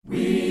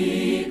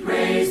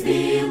Praise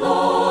thee,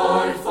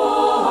 Lord,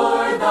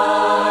 for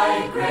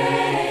thy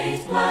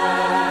great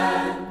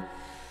plan,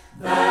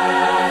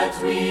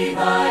 that we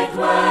thy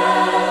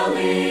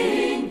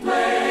dwelling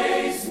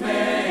place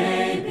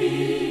may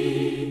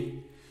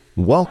be.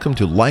 Welcome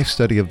to Life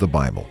Study of the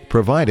Bible,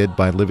 provided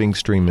by Living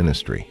Stream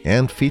Ministry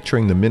and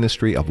featuring the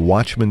ministry of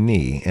Watchman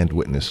Nee and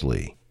Witness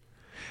Lee.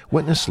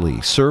 Witness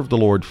Lee served the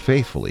Lord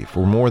faithfully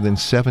for more than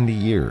 70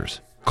 years,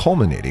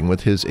 culminating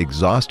with his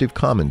exhaustive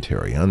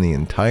commentary on the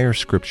entire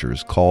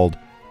Scriptures called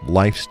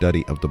Life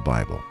Study of the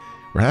Bible.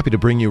 We're happy to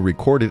bring you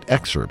recorded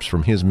excerpts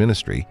from his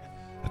ministry.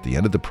 At the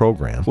end of the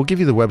program, we'll give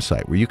you the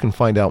website where you can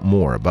find out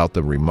more about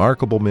the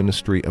remarkable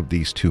ministry of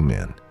these two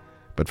men.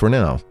 But for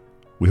now,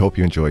 we hope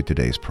you enjoyed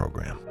today's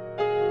program.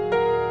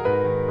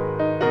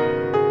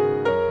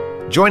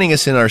 Joining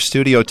us in our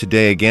studio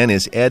today again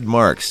is Ed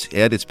Marks.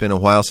 Ed, it's been a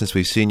while since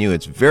we've seen you.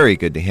 It's very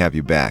good to have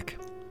you back.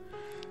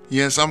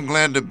 Yes, I'm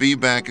glad to be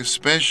back,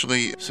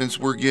 especially since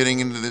we're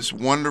getting into this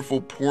wonderful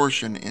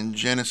portion in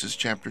Genesis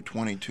chapter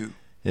 22.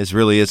 This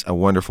really is a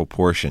wonderful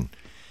portion.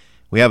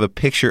 We have a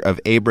picture of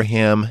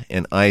Abraham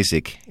and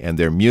Isaac and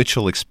their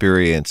mutual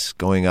experience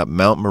going up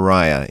Mount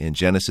Moriah in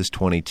Genesis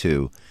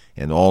 22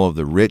 and all of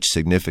the rich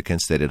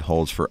significance that it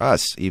holds for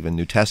us, even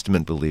New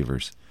Testament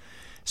believers.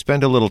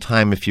 Spend a little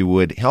time, if you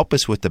would. Help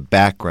us with the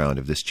background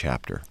of this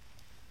chapter.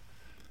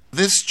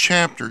 This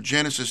chapter,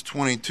 Genesis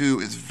 22,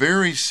 is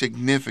very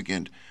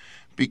significant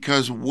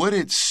because what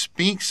it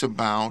speaks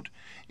about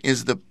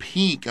is the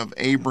peak of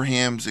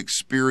Abraham's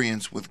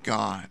experience with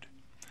God.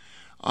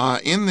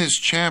 In this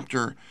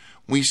chapter,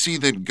 we see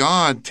that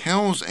God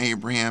tells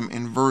Abraham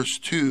in verse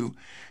 2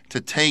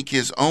 to take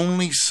his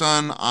only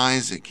son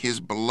Isaac, his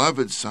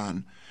beloved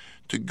son,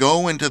 to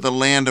go into the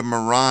land of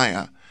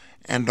Moriah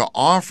and to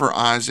offer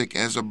Isaac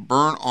as a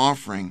burnt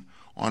offering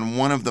on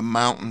one of the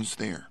mountains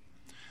there.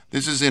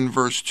 This is in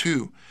verse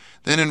 2.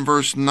 Then in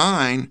verse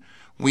 9,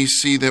 we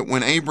see that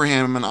when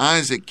Abraham and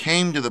Isaac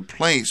came to the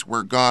place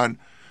where God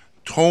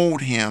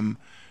told him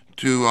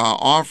to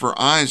offer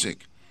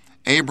Isaac,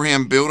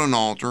 Abraham built an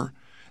altar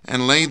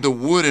and laid the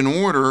wood in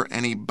order,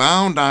 and he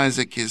bound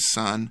Isaac his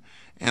son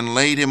and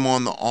laid him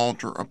on the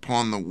altar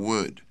upon the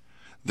wood.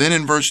 Then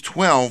in verse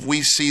 12,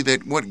 we see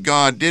that what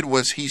God did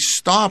was he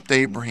stopped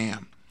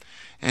Abraham.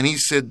 And he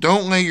said,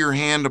 "Don't lay your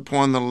hand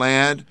upon the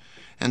lad,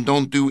 and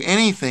don't do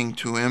anything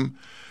to him,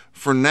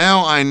 for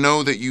now I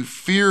know that you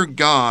fear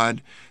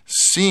God,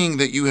 seeing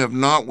that you have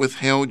not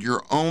withheld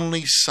your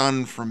only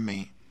son from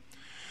me."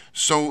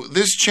 So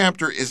this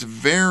chapter is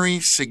very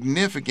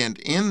significant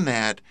in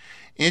that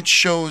it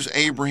shows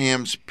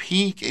Abraham's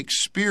peak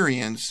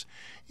experience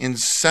in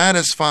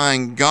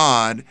satisfying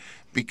God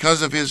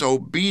because of his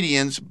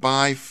obedience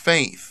by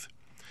faith.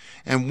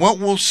 And what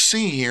we'll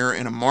see here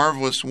in a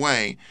marvelous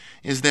way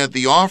is that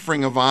the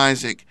offering of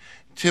Isaac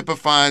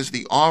typifies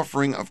the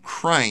offering of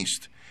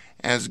Christ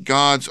as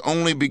God's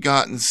only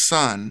begotten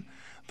Son,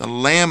 the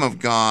Lamb of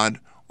God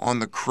on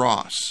the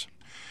cross.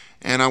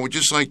 And I would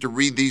just like to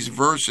read these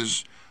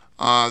verses.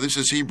 This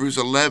is Hebrews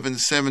 11,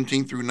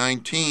 17 through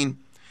 19.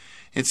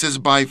 It says,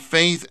 "By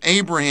faith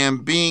Abraham,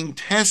 being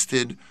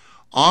tested,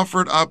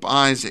 offered up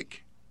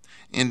Isaac.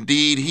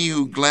 Indeed, he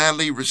who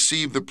gladly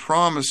received the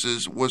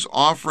promises was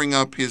offering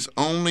up his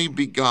only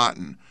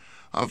begotten,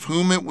 of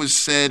whom it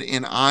was said,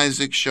 In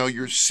Isaac shall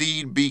your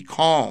seed be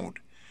called,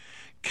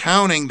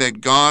 counting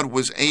that God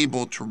was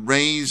able to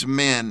raise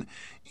men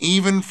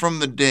even from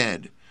the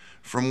dead,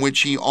 from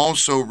which he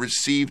also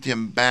received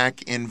him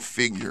back in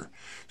figure."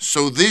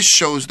 So this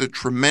shows the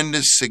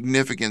tremendous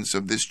significance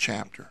of this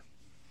chapter.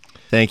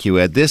 Thank you,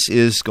 Ed. This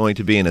is going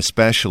to be an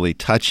especially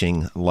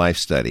touching life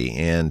study,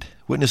 and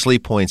Witness Lee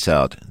points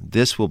out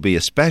this will be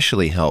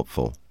especially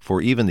helpful for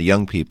even the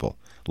young people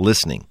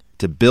listening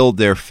to build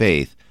their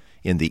faith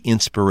in the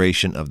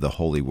inspiration of the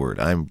Holy Word.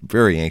 I'm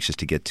very anxious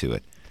to get to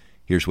it.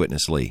 Here's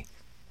Witness Lee.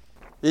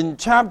 In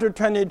chapter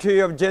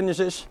 22 of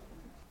Genesis,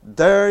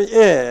 there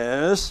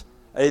is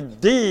a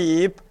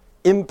deep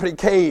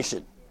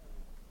implication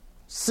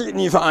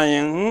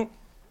signifying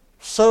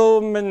so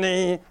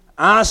many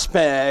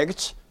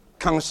aspects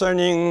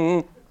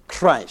concerning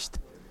Christ.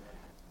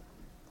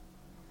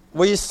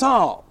 We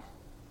saw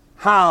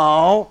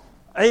how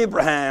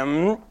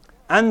Abraham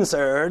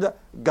answered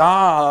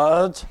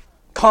God's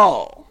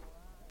call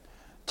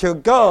to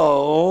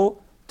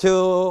go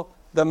to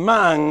the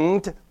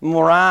Mount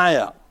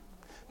Moriah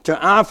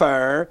to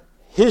offer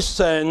his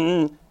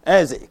son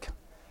Isaac.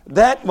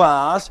 That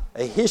was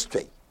a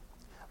history.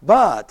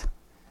 But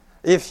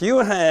if you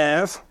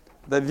have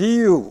the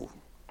view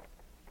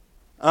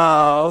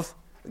of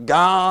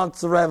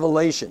God's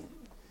revelation,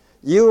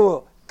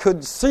 you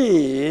could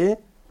see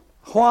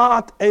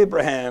what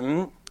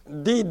Abraham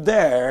did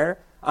there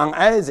on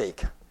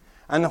Isaac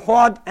and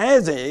what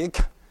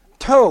Isaac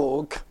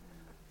took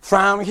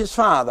from his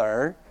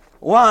father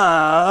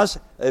was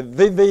a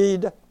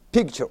vivid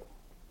picture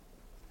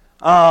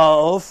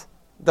of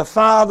the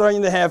Father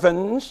in the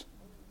heavens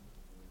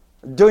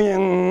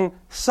doing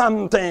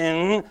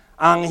something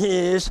on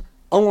his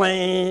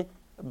only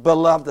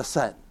beloved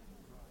Son.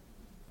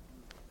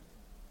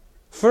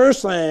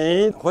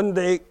 Firstly, when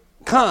they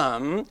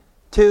come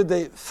to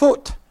the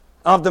foot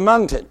of the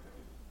mountain,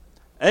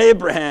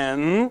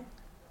 Abraham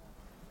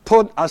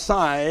put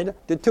aside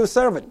the two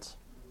servants.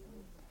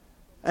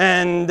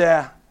 And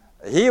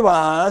he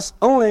was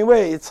only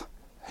with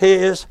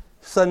his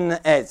son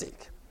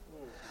Isaac.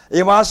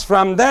 It was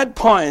from that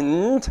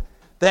point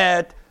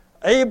that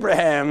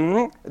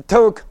Abraham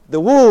took the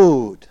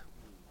wood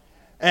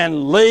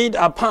and laid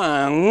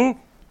upon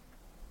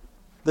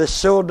the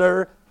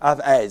shoulder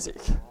of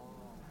Isaac.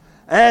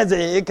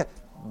 Isaac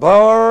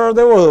bore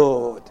the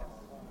wood,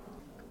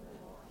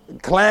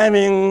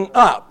 climbing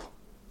up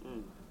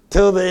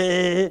to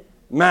the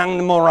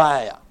Mount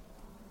Moriah.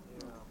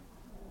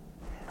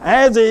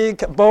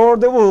 Isaac bore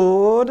the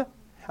wood,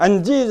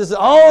 and Jesus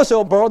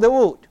also bore the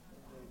wood.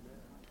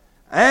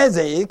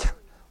 Isaac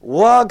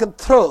walked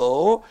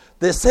through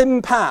the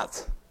same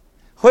path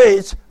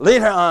which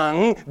later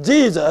on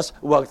Jesus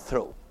walked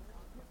through,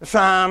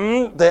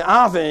 from the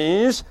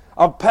office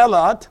of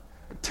Pilate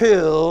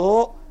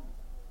to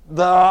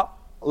the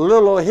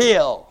little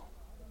hill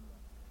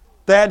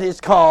that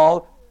is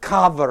called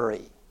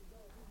Calvary.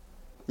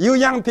 You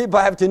young people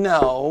have to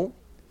know,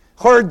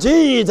 where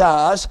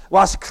Jesus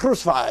was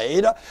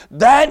crucified,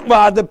 that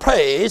was the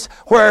place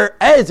where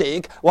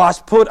Isaac was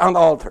put on the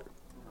altar.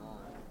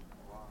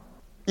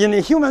 In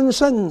a human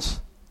sense,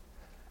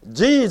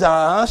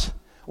 Jesus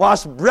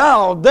was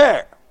brought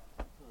there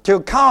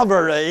to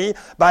Calvary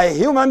by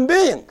human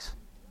beings.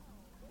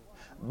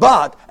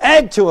 But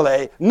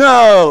actually,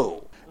 no,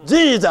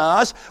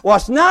 Jesus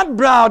was not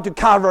brought to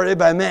Calvary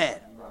by man,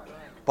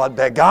 but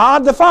by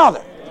God the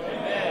Father.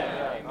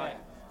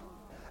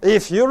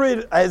 If you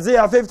read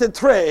Isaiah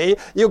 53,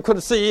 you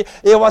could see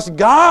it was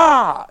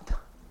God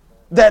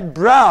that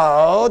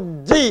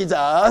brought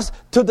Jesus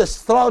to the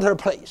slaughter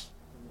place.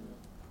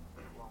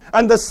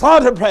 And the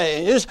slaughter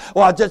place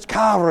was just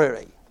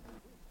Calvary.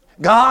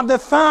 God the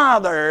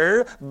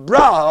Father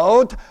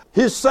brought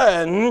his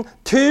Son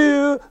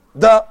to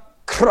the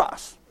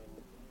cross.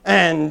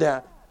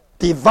 And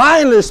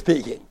divinely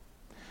speaking,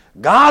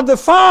 God the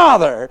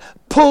Father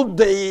put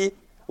the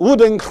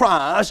wooden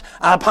cross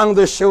upon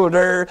the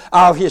shoulder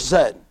of his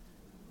Son.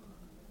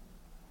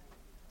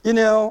 You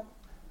know,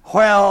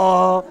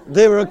 while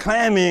they were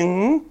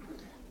climbing,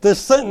 the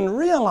Son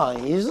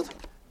realized,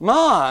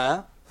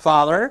 my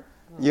Father,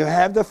 you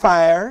have the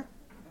fire,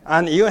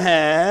 and you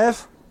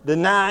have the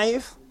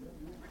knife,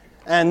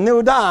 and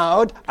no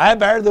doubt I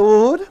bear the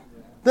wood.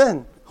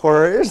 Then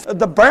where is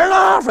the burnt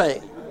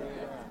offering?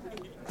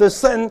 The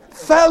Son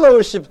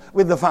fellowship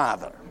with the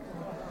Father.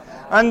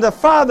 And the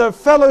Father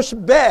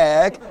fellowship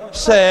back,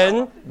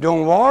 saying,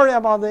 don't worry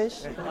about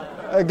this.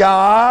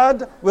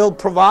 God will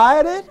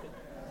provide it.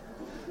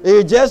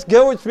 You just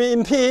go with me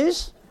in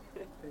peace.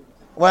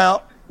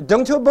 Well,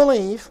 don't you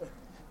believe?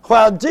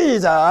 While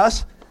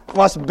Jesus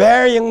was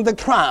bearing the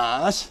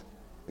cross,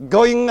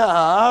 going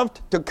up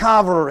to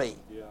Calvary,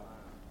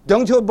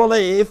 don't you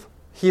believe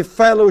he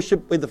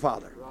fellowshiped with the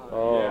Father?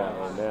 Oh,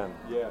 amen.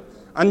 Yes.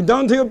 And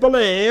don't you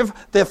believe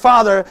the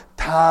Father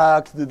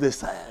talked to the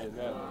Son?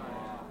 Amen.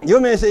 You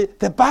may say,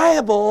 the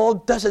Bible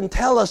doesn't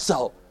tell us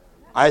so.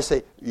 I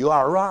say, you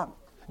are wrong.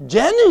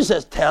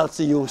 Genesis tells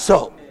you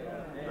so.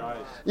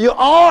 You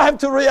all have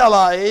to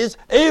realize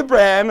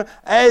Abraham,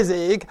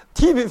 Isaac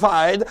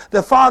typified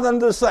the Father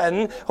and the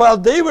Son while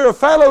they were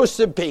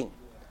fellowshipping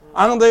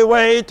on their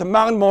way to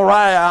Mount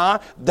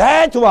Moriah.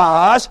 That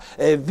was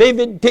a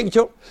vivid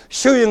picture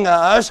showing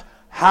us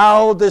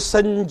how the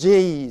Son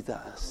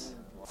Jesus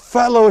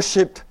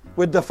fellowshipped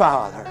with the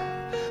Father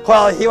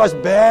while he was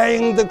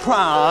bearing the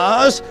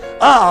cross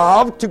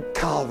up to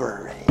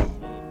Calvary.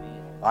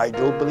 I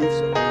do believe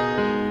so.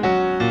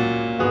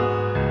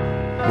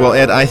 Well,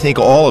 Ed, I think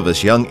all of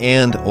us, young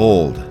and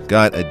old,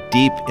 got a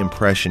deep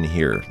impression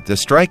here. The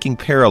striking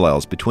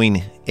parallels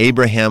between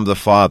Abraham the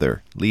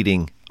father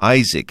leading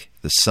Isaac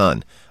the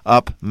son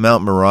up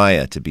Mount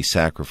Moriah to be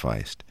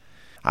sacrificed.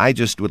 I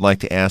just would like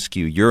to ask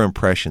you your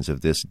impressions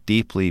of this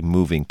deeply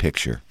moving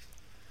picture.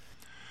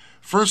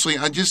 Firstly,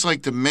 I'd just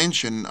like to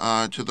mention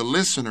to the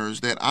listeners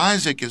that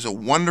Isaac is a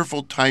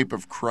wonderful type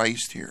of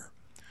Christ here.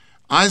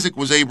 Isaac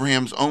was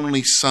Abraham's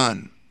only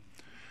son,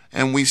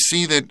 and we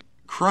see that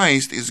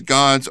Christ is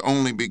God's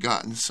only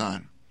begotten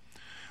Son.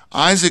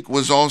 Isaac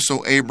was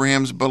also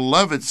Abraham's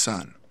beloved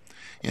son.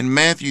 In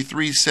Matthew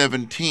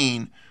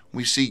 3:17,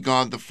 we see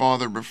God the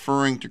Father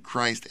referring to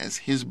Christ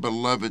as his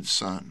beloved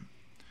son.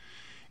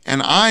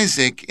 And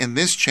Isaac, in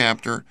this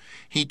chapter,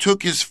 he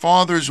took his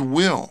father's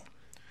will.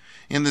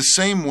 In the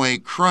same way,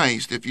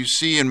 Christ, if you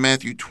see in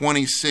Matthew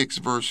 26,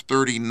 verse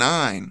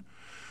 39,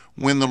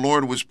 when the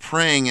Lord was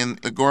praying in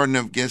the Garden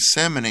of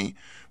Gethsemane,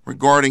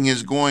 regarding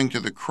his going to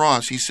the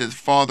cross, he says,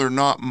 Father,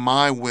 not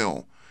my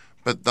will,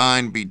 but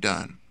thine be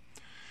done.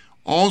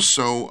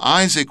 Also,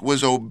 Isaac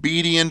was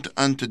obedient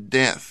unto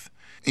death.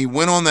 He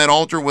went on that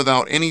altar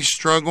without any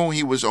struggle.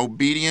 He was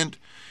obedient.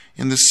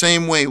 In the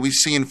same way, we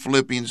see in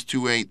Philippians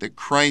 2:8 that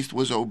Christ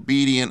was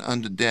obedient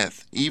unto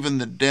death, even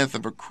the death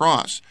of a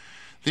cross.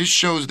 This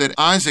shows that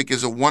Isaac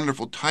is a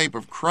wonderful type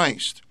of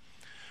Christ.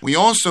 We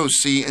also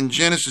see in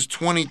Genesis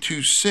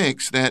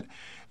 22:6 that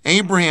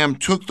Abraham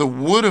took the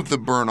wood of the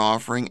burnt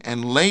offering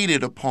and laid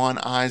it upon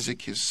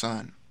Isaac his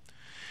son.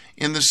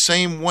 In the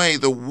same way,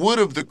 the wood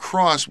of the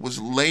cross was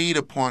laid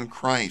upon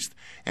Christ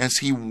as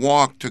he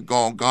walked to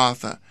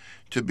Golgotha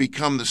to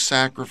become the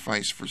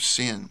sacrifice for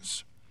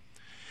sins.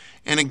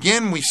 And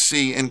again we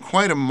see in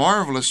quite a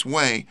marvelous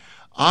way,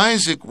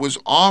 Isaac was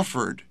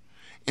offered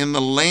in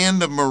the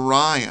land of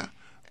Moriah,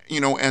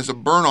 as a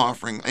burnt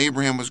offering.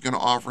 Abraham was going to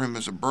offer him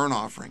as a burnt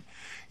offering.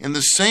 In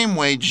the same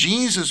way,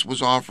 Jesus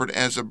was offered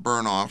as a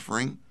burnt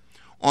offering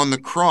on the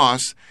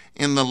cross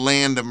in the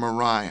land of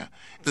Moriah.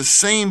 The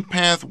same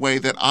pathway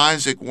that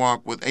Isaac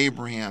walked with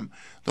Abraham,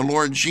 the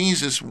Lord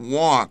Jesus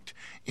walked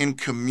in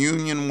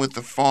communion with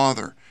the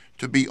Father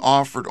to be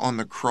offered on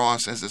the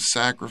cross as a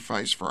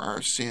sacrifice for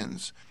our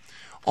sins.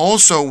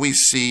 Also, we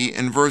see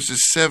in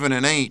verses 7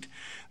 and 8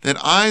 that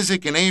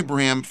Isaac and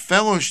Abraham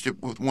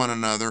fellowshiped with one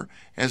another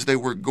as they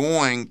were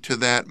going to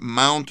that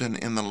mountain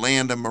in the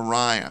land of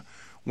Moriah,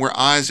 where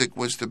Isaac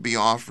was to be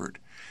offered.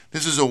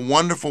 This is a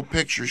wonderful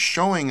picture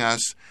showing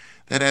us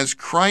that as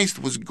Christ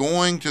was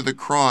going to the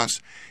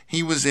cross,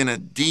 he was in a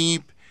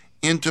deep,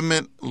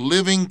 intimate,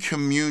 living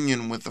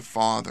communion with the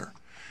Father.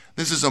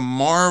 This is a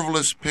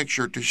marvelous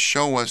picture to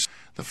show us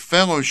the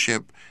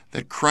fellowship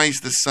that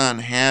Christ the Son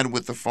had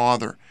with the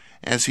Father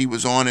as he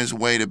was on his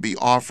way to be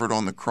offered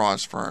on the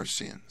cross for our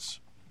sins.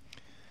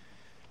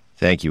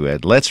 Thank you,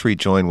 Ed. Let's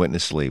rejoin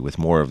Witness Lee with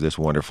more of this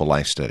wonderful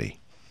life study.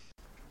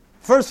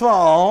 First of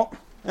all,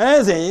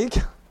 Isaac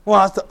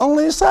was the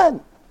only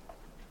son.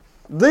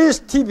 This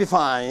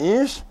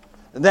typifies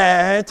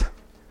that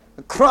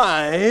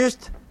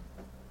Christ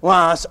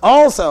was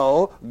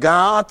also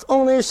God's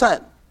only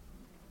son.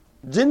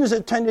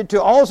 Genesis 22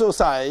 also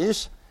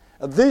says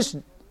this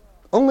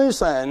only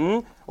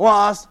son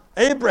was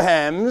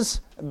Abraham's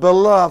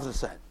beloved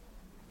son.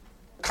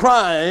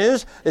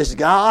 Christ is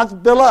God's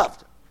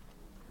beloved.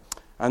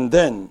 And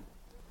then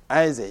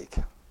Isaac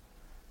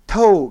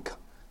took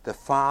the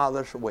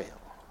Father's will.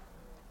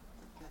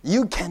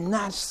 You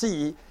cannot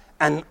see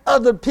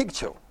another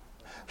picture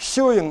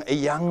showing a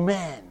young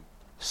man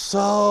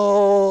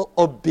so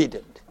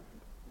obedient.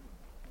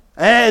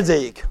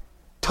 Isaac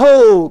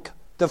took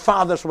the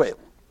Father's will,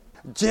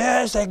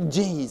 just like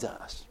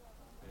Jesus.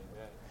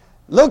 Amen.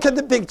 Look at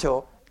the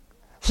picture.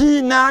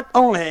 He not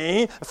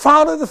only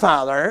followed the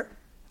Father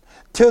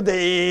to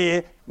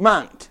the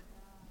mount,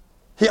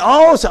 he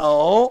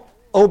also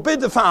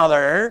obeyed the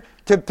Father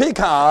to pick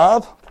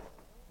up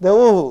the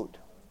wood.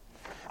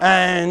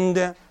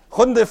 And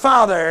when the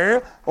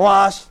Father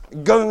was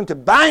going to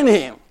bind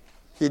him,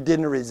 he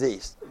didn't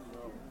resist.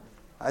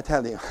 I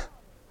tell you,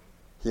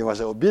 he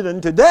was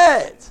obedient to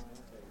death.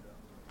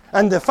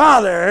 And the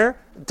Father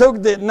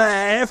took the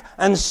knife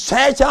and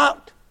stretched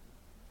out.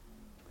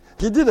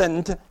 He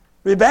didn't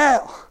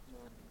rebel.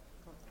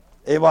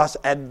 It was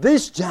at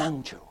this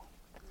juncture,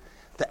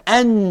 the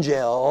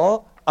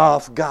angel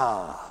of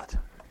God.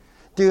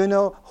 Do you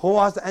know who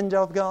was the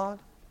angel of God?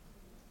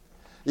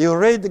 You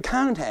read the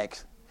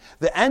context.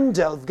 The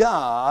angel of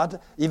God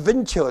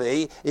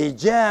eventually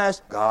is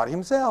just God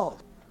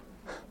himself.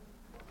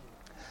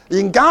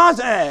 In God's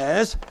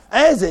eyes,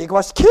 Isaac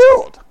was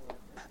killed.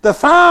 The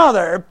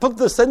Father put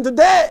the son to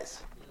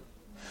death.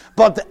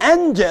 But the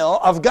angel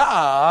of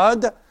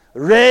God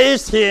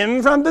raised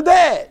him from the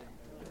dead.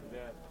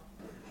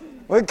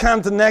 We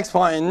come to the next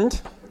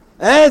point.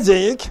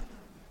 Isaac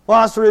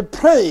was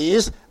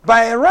replaced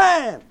by a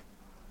ram.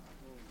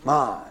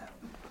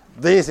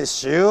 This is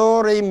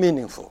surely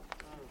meaningful.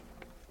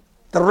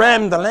 The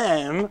ram, the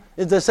lamb,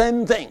 is the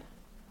same thing.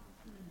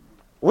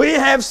 We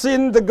have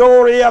seen the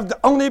glory of the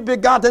only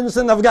begotten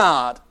Son of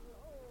God.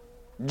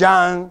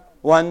 John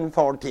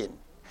 1:14.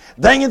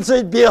 Then it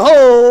says,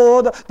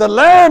 behold, the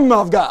Lamb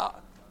of God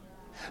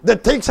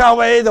that takes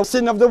away the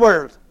sin of the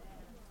world.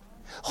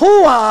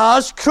 Who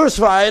was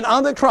crucified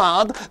on the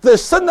cross? The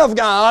Son of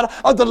God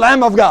or the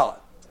Lamb of God?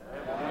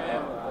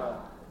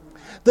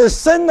 The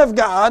Son of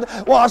God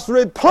was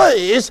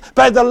replaced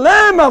by the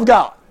Lamb of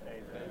God.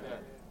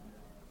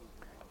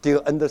 Do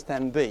you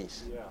understand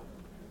this? Yeah.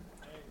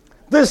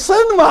 The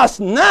Son was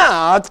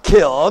not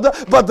killed,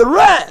 but the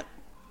ram.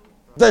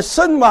 The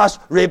Son was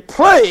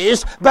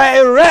replaced by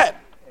a ram.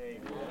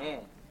 Amen.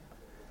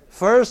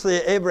 Firstly,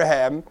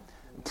 Abraham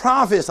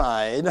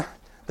prophesied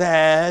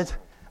that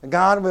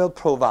God will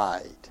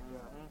provide.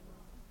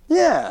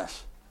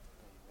 Yes.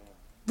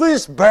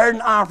 This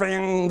burnt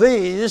offering,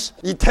 this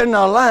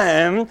eternal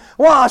lamb,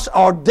 was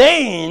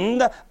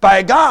ordained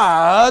by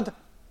God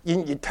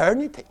in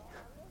eternity.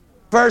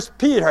 1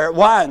 Peter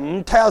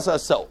 1 tells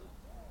us so.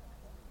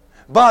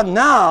 But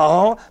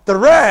now the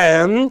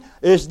ram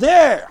is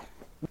there,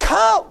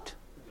 caught.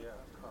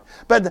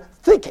 But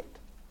thicket,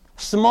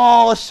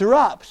 small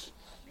shrubs.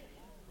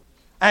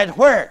 At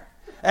where?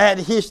 At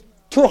his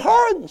two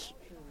horns.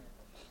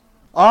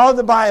 All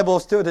the Bible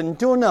students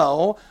do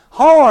know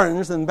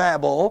horns in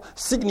Bible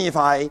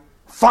signify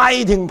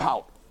fighting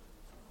power.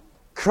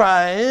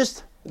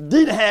 Christ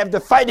did have the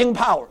fighting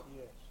power.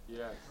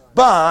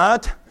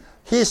 But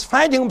his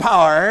fighting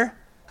power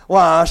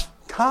was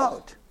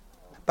caught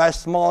by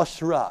small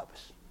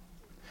shrubs.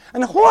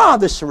 And who are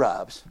the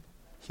shrubs?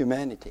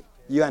 Humanity,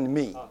 you and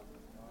me.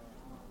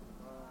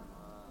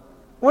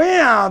 We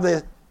are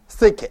the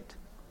thicket.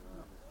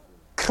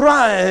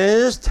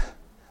 Christ,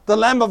 the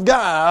Lamb of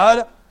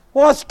God,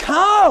 was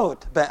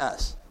caught by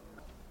us.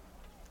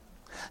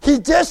 He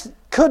just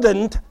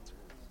couldn't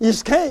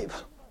escape.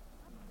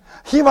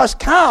 He was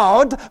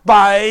caught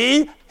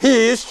by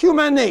his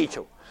human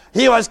nature.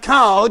 He was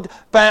caught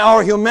by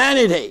our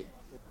humanity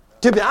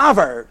to be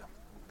offered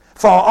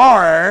for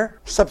our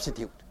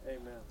substitute.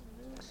 Amen.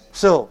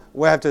 So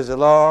we have to say,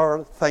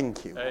 Lord,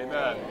 thank you.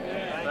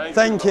 Amen.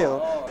 Thank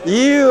you.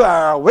 You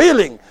are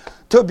willing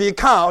to be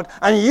caught,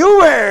 and you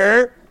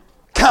were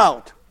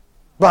caught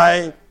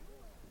by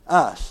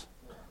us.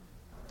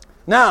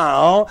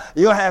 Now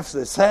you have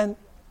the Son.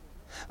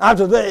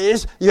 After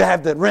this, you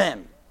have the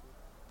Ram.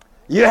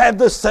 You have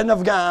the Son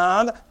of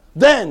God.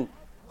 Then,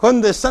 when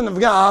the Son of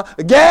God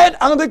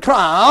get on the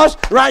cross,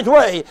 right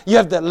away, you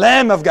have the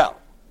Lamb of God.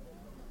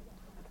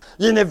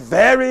 In a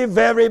very,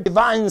 very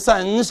divine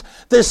sense,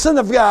 the Son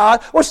of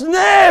God was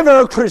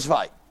never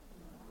crucified.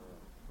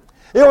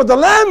 It was the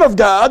Lamb of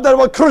God that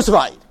was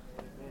crucified.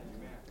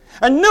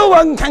 And no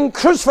one can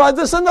crucify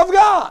the Son of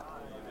God.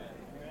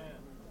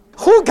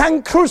 Who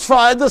can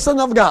crucify the Son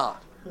of God?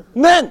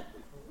 Men.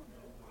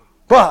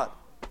 But,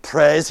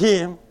 praise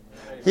Him,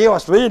 He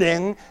was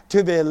willing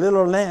to be a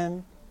little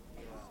lamb,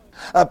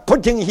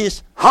 putting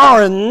His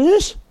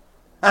horns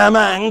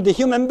among the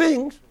human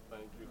beings.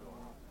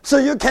 So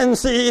you can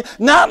see,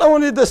 not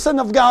only the Son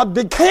of God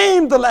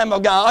became the Lamb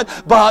of God,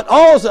 but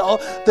also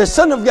the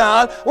Son of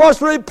God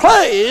was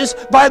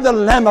replaced by the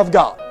Lamb of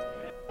God.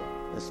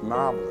 It's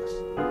marvelous.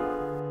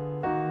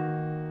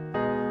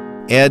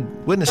 Ed,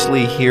 Witness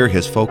Lee here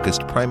has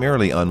focused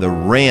primarily on the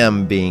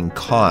ram being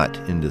caught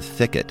in the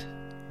thicket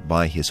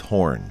by his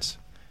horns.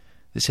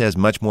 This has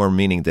much more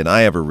meaning than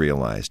I ever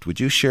realized. Would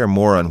you share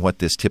more on what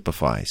this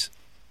typifies?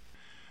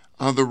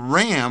 The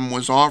ram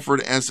was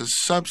offered as a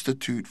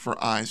substitute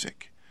for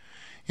Isaac.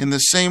 In the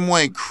same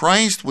way,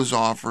 Christ was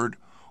offered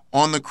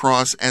on the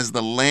cross as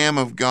the Lamb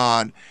of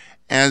God,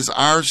 as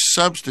our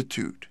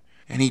substitute.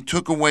 And He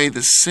took away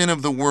the sin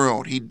of the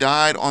world. He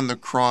died on the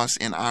cross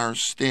in our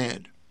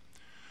stead.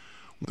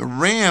 The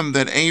ram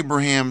that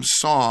Abraham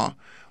saw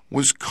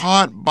was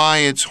caught by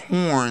its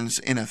horns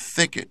in a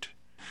thicket.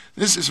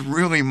 This is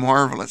really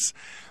marvelous.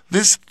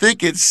 This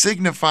thicket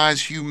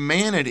signifies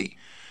humanity.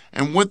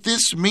 And what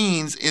this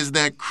means is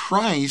that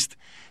Christ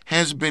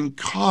has been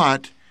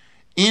caught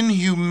in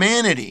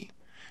humanity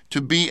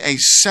to be a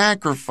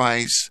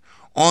sacrifice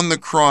on the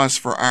cross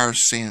for our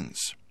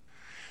sins.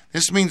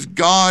 This means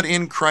God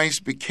in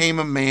Christ became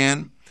a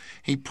man.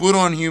 He put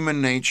on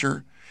human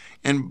nature,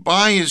 and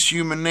by His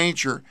human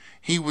nature,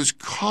 He was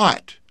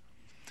caught.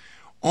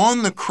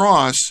 On the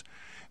cross,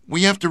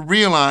 we have to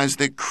realize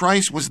that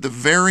Christ was the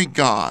very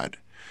God,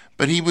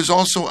 but He was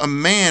also a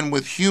man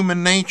with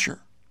human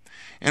nature.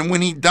 And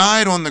when He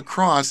died on the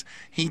cross,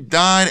 He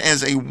died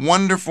as a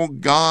wonderful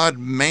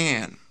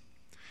God-man.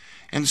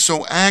 And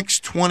so Acts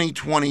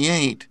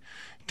 20:28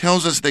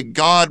 tells us that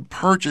God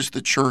purchased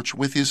the church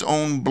with His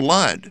own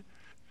blood.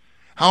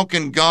 How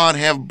can God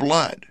have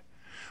blood?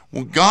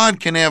 Well,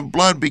 God can have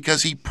blood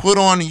because He put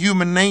on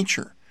human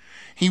nature.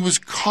 He was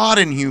caught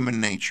in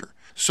human nature.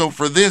 So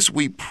for this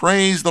we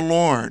praise the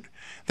Lord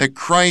that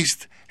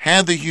Christ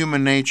had the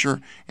human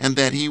nature and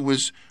that He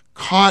was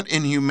caught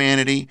in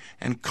humanity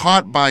and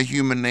caught by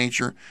human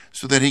nature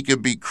so that He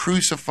could be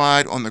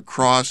crucified on the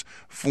cross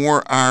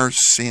for our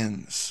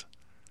sins.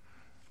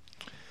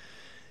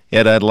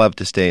 Ed, I'd love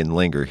to stay and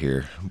linger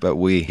here, but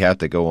we have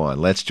to go on.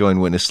 Let's join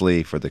Witness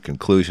Lee for the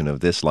conclusion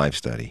of this life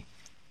study.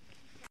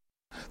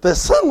 The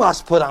Son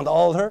was put on the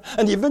altar,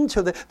 and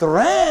eventually the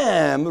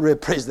Ram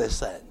replaced the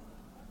Son.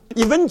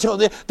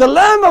 Eventually, the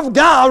Lamb of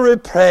God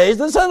replaced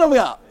the Son of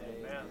God.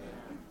 Amen.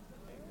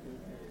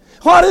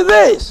 What is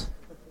this?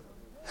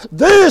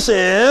 This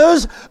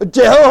is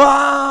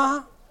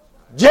Jehovah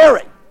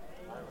Jireh.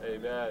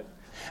 Amen.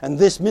 And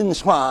this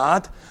means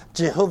what?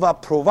 Jehovah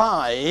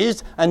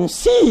provides and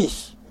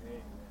sees.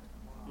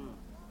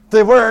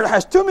 The word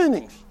has two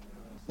meanings.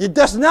 It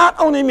does not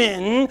only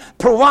mean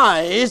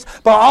provides,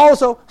 but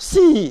also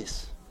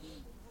sees.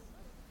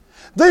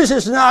 This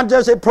is not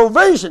just a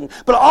provision,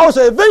 but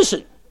also a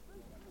vision.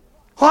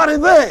 What is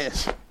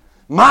this?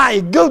 My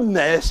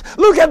goodness,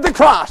 look at the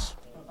cross.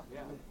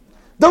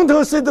 Don't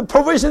you see the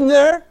provision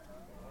there?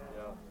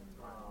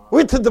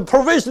 With the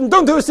provision,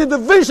 don't you see the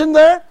vision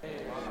there?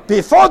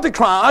 Before the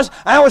cross,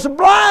 I was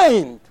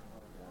blind.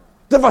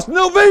 There was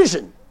no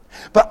vision.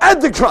 But at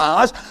the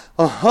cross,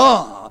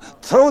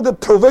 through the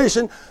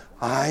provision,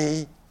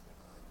 I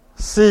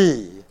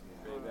see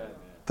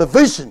the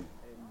vision.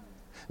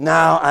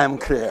 Now I am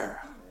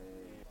clear.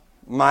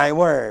 My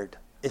word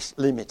is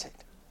limited.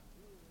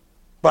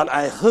 But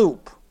I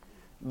hope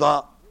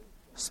the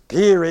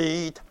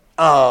spirit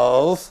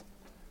of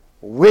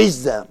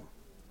wisdom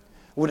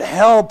would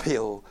help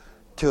you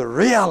to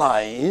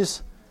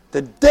realize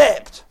the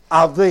depth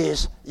of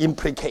this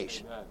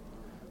implication.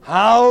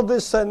 how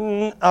the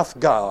Son of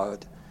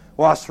God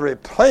was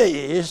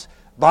replaced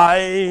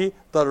by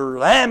the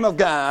Lamb of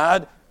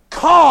God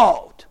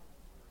caught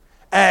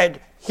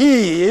at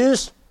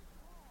his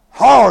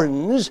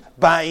horns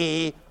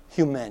by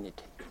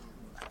humanity.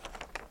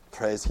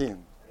 Praise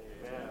him.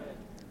 Amen.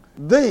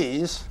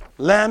 This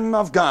Lamb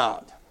of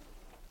God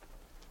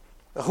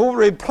who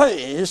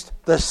replaced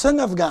the Son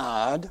of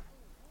God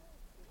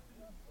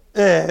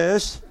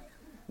is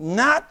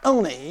not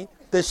only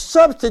the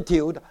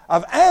substitute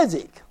of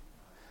Isaac,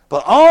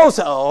 but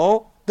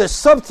also the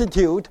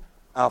substitute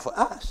of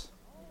us.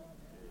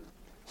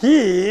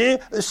 He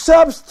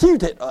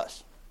substituted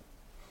us.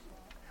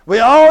 We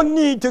all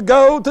need to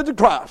go to the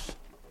cross,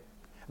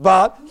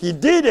 but he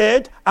did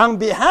it on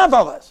behalf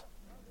of us.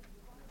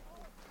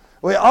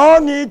 We all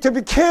need to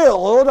be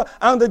killed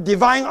on the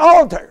divine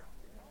altar,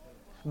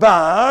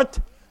 but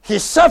he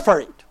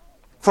suffered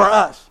for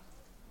us.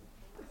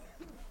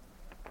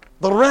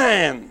 The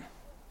ram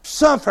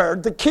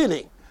suffered the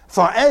killing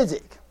for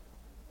Isaac.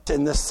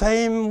 In the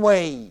same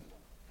way,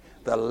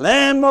 the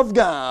Lamb of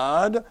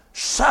God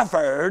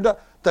suffered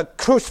the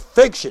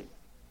crucifixion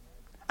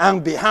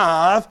on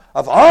behalf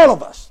of all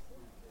of us.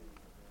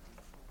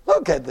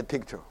 Look at the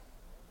picture.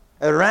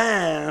 A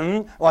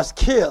ram was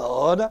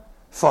killed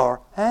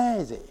for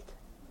Isaac.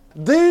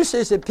 This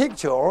is a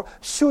picture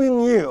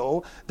showing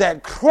you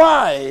that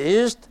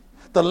Christ,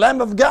 the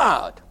Lamb of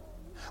God,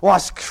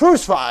 was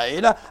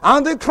crucified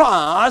on the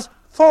cross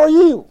for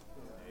you.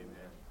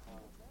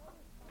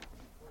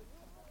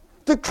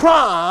 The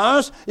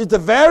cross is the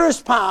very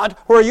spot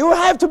where you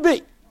have to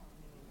be.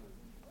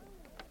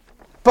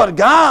 But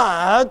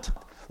God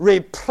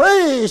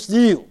replaced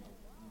you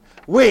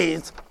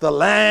with the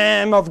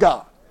Lamb of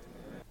God.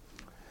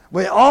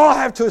 We all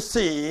have to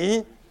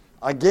see,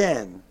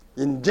 again,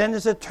 in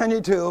Genesis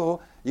 22,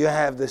 you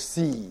have the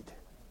seed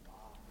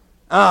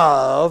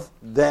of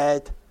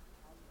that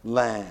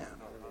lamb.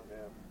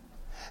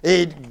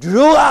 It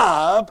grew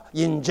up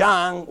in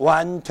John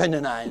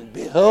 1:29.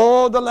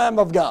 Behold the Lamb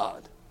of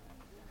God.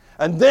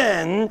 And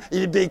then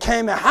it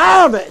became a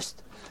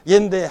harvest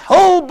in the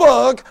whole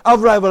book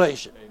of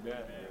Revelation. Amen.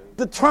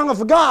 The throne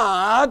of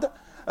God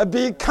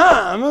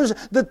becomes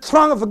the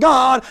throne of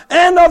God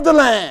and of the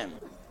Lamb,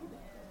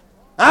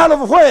 out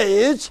of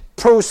which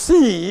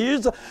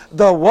proceeds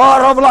the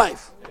water of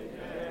life,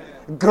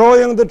 Amen.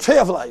 Growing the tree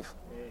of life.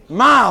 Amen.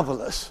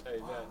 Marvelous.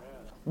 Amen.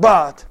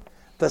 But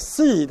the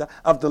seed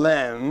of the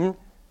Lamb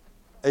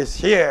is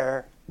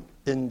here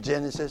in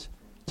Genesis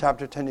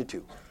chapter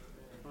 22.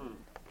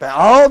 By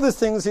all the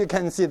things you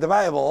can see, the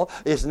Bible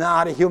is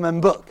not a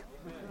human book.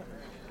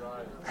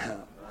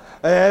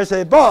 It's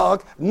a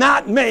book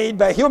not made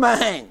by human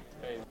hand.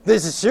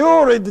 This is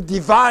surely the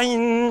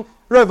divine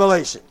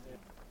revelation.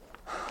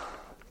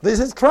 This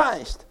is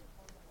Christ.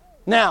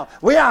 Now,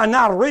 we are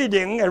not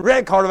reading a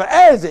record of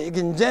Isaac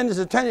in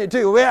Genesis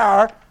 22. We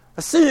are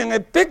seeing a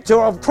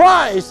picture of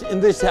Christ in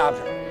this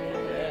chapter.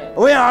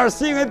 We are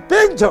seeing a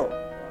picture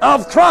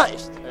of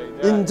Christ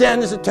in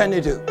Genesis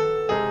 22.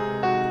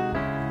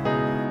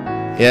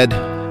 Ed,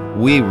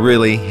 we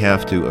really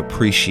have to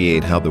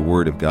appreciate how the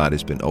Word of God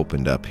has been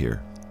opened up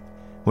here.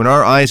 When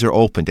our eyes are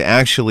open to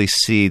actually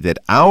see that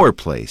our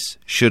place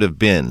should have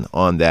been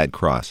on that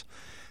cross,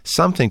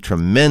 something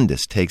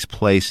tremendous takes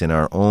place in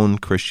our own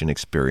Christian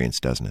experience,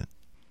 doesn't it?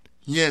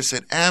 Yes,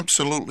 it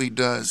absolutely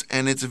does.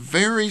 And it's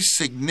very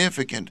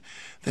significant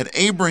that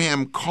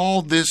Abraham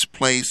called this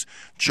place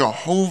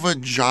Jehovah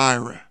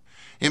Jireh.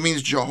 It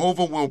means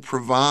Jehovah will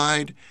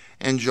provide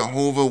and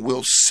Jehovah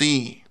will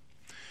see.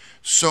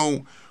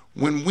 So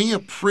when we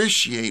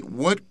appreciate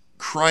what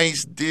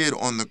Christ did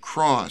on the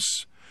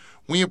cross,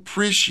 we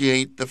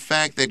appreciate the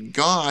fact that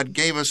God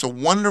gave us a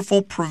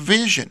wonderful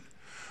provision.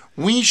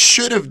 We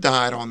should have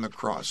died on the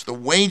cross. The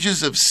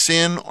wages of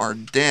sin are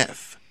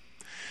death.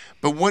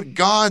 But what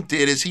God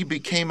did is he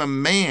became a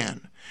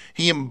man.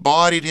 He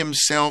embodied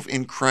himself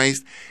in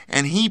Christ,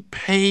 and he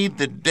paid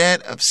the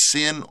debt of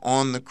sin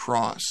on the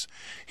cross.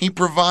 He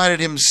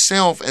provided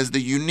himself as the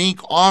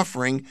unique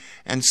offering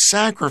and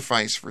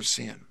sacrifice for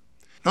sin.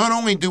 Not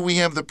only do we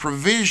have the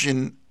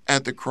provision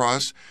at the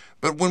cross,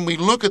 but when we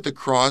look at the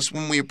cross,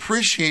 when we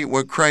appreciate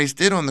what Christ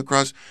did on the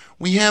cross,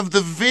 we have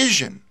the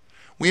vision.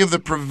 We have the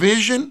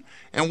provision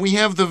and we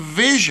have the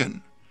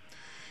vision.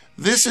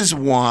 This is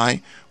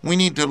why we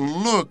need to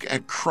look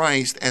at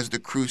Christ as the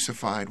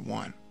crucified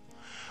one.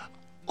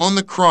 On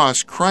the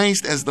cross,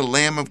 Christ as the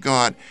Lamb of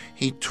God,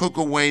 he took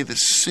away the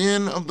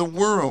sin of the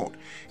world.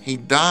 He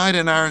died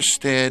in our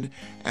stead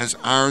as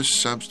our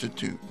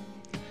substitute.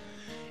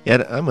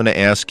 Ed, I'm going to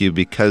ask you,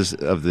 because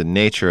of the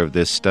nature of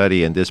this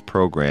study and this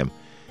program,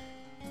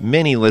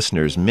 many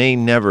listeners may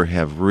never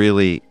have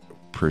really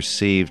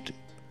perceived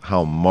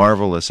how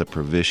marvelous a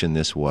provision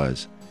this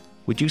was.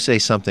 Would you say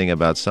something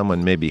about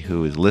someone maybe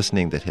who is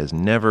listening that has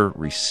never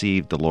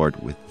received the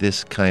Lord with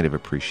this kind of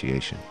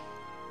appreciation?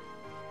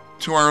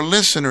 To our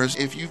listeners,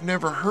 if you've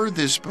never heard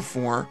this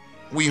before,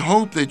 we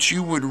hope that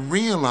you would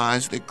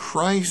realize that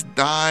Christ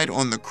died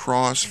on the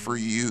cross for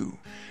you.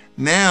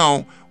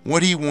 Now,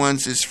 What he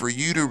wants is for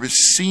you to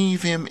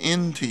receive him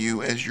into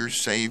you as your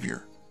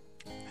Savior.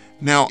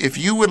 Now, if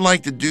you would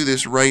like to do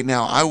this right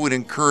now, I would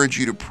encourage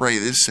you to pray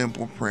this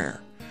simple prayer.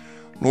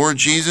 Lord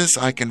Jesus,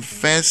 I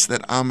confess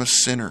that I'm a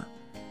sinner.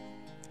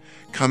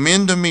 Come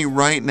into me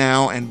right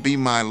now and be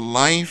my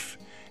life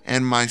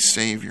and my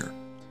Savior.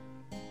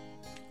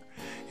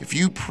 If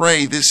you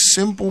pray this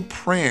simple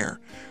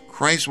prayer,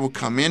 Christ will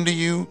come into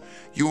you.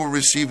 You will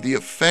receive the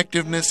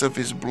effectiveness of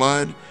his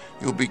blood.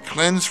 You'll be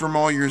cleansed from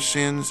all your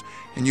sins,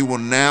 and you will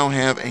now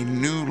have a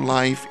new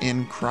life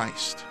in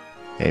Christ.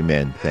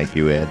 Amen. Thank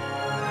you, Ed.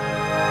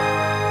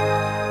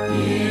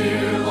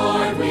 Dear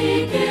Lord,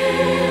 we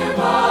give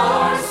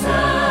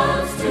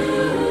ourselves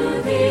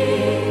to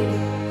thee.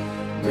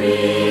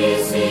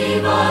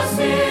 Receive us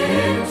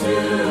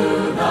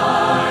into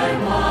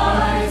thy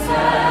wise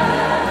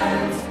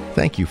hands.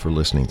 Thank you for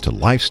listening to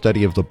Life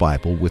Study of the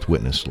Bible with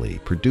Witness Lee,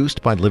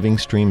 produced by Living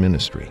Stream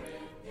Ministry.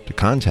 To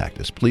contact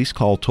us, please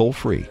call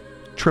toll-free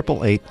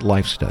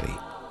 888-LIFE-STUDY.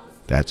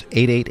 That's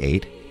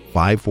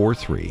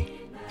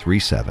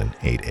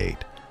 888-543-3788.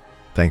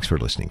 Thanks for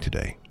listening today.